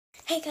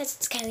Hey guys,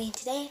 it's Kylie, and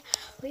today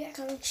we are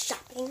going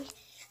shopping.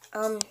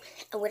 And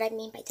what I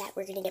mean by that,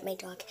 we're gonna get my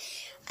dog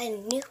a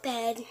new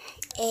bed,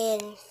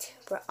 and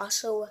we're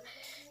also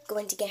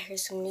going to get her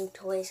some new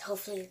toys.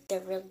 Hopefully,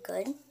 they're real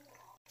good.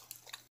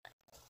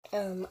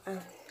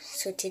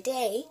 So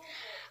today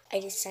I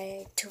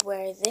decided to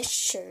wear this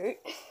shirt.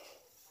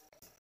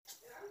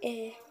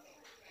 I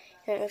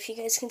don't know if you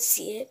guys can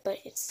see it, but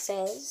it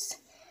says,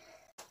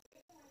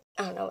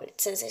 I don't know what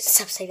it says. It's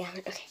upside down.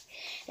 Okay,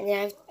 and then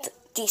I have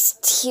these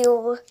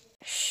teal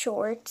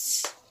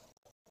shorts.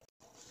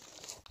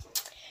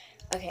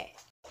 Okay,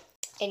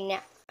 and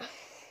now,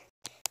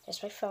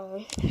 there's my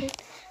phone.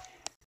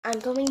 I'm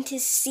going to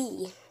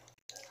see,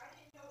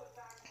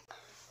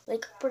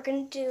 like, we're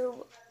gonna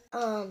do,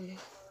 okay,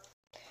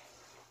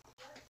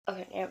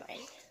 never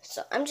mind.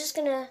 So, I'm just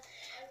gonna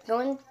go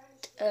on,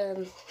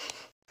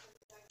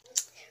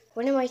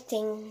 one of my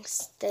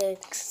things, the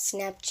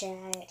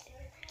Snapchat,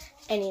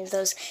 any of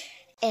those,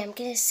 and I'm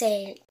gonna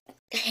say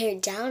hair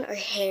down or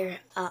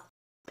hair up,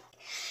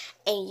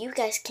 and you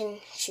guys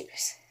can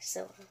choose.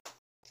 So,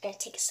 it's gonna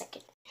take a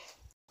second.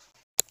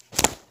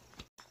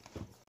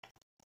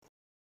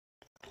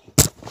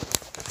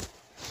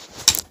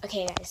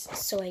 Okay guys,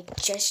 so I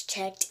just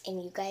checked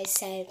and you guys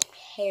said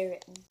hair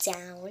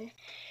down.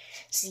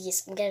 So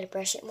yes, I'm gonna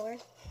brush it more,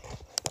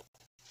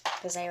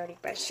 because I already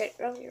brushed it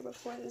earlier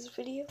before this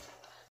video.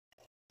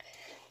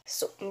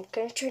 So I'm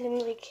gonna try to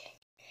make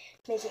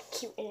it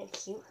cute in a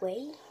cute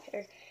way,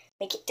 or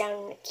make it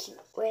down in a cute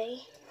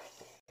way.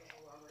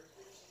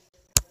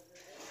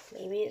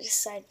 Maybe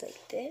decide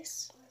like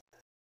this.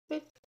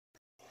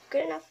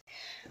 Good enough.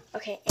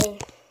 Okay,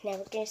 and now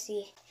we're gonna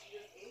see.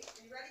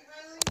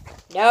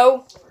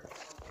 No.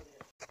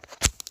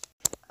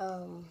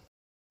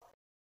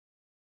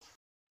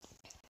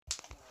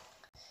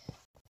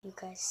 You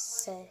guys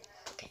said,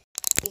 okay,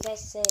 you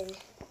guys said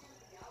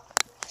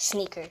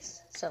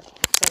sneakers, so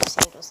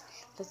sandals.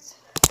 Let's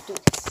do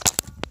this.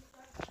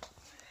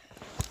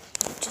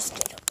 Just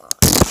get them on.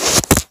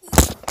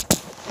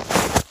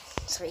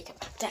 Sorry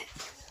about that.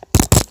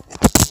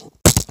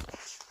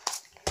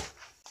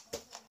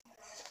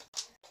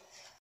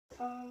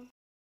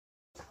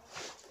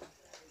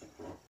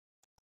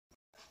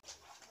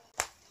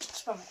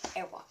 It's from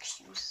my Airwalk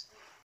shoes.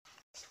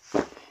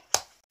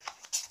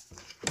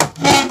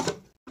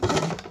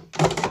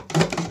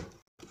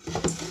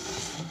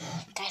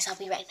 Guys, I'll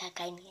be right back.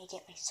 I need to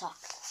get my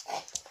socks.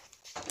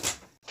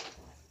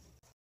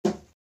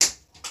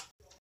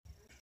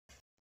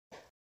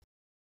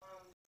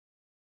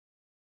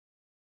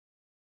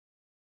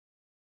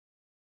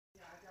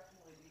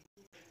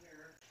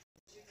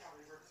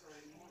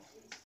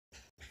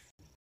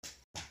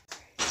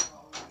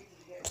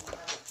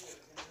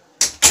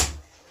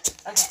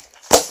 Okay,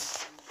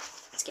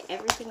 let's get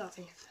everything off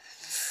in here.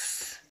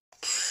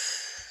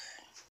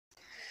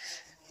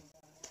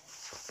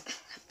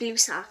 Blue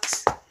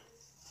socks.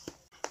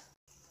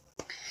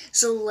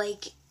 So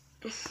like,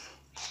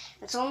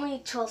 it's only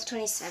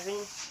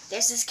 12:27.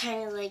 This is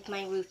kind of like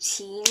my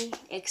routine,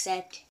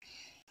 except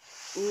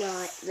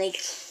not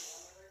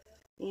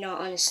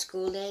on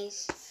school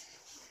days.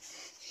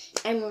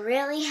 I'm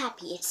really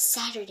happy it's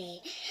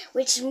Saturday,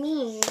 which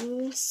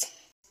means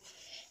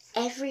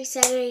every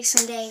Saturday,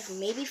 Sunday,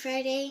 maybe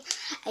Friday,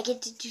 I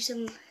get to do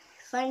some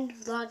fun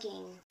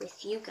vlogging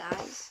with you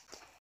guys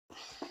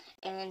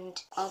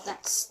and all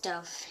that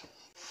stuff.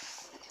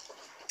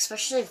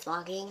 Especially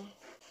vlogging,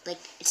 like,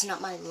 it's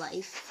not my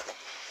life.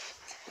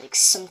 Like,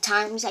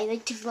 sometimes I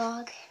like to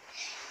vlog,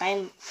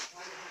 but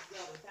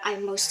I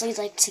mostly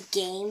like to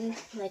game,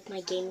 like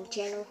my gaming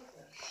channel,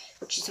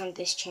 which is on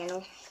this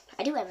channel.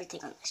 I do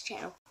everything on this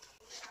channel.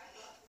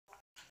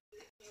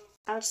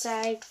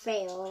 Outside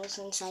fails,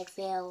 inside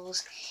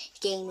fails,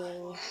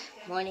 gaming,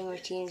 morning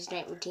routines,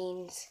 night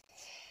routines.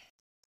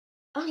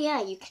 Oh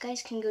yeah, you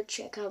guys can go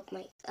check out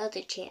my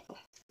other channel.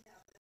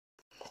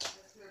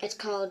 It's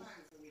called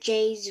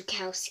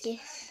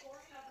zukauskas.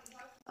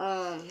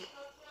 I'll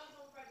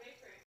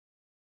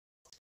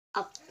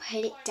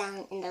put it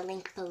down in the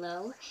link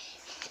below.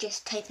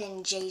 Just type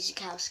in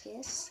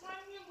zukauskas.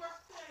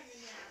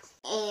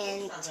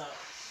 And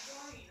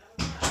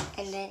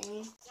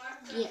then,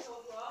 yeah.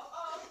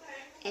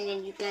 And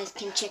then you guys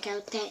can check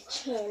out that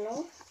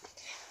channel.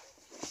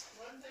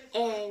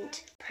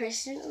 And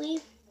personally,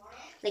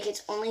 like,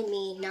 it's only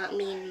me, not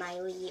me and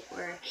Miley,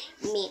 or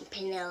me and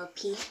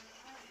Penelope.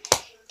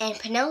 And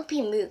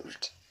Penelope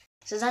moved.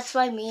 So that's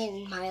why me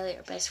and Miley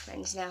are best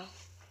friends now.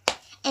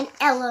 And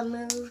Ella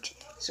moved.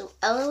 So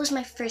Ella was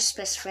my first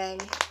best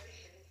friend.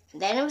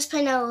 Then it was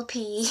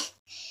Penelope.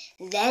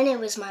 Then it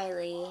was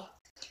Miley.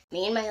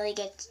 Me and Miley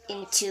get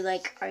into,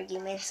 like,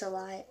 arguments a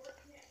lot.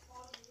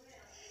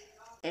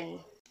 And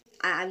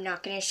I'm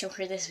not going to show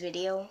her this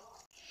video.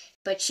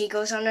 But she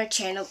goes on our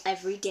channel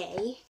every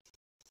day.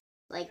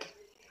 Like,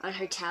 on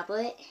her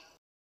tablet.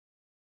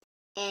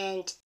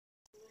 And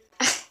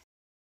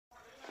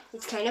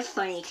it's kind of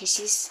funny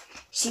because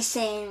she's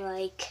saying,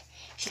 like,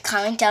 she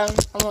commented down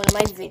on one of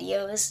my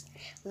videos,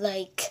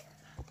 like,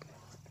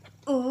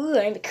 ooh,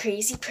 I'm a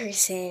crazy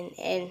person,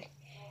 and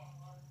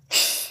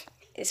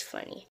is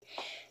funny.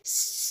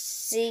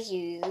 See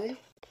you.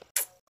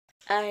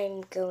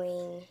 I'm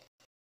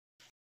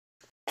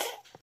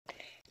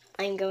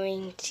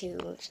going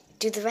to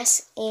do the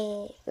rest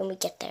when we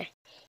get there.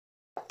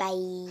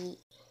 Bye.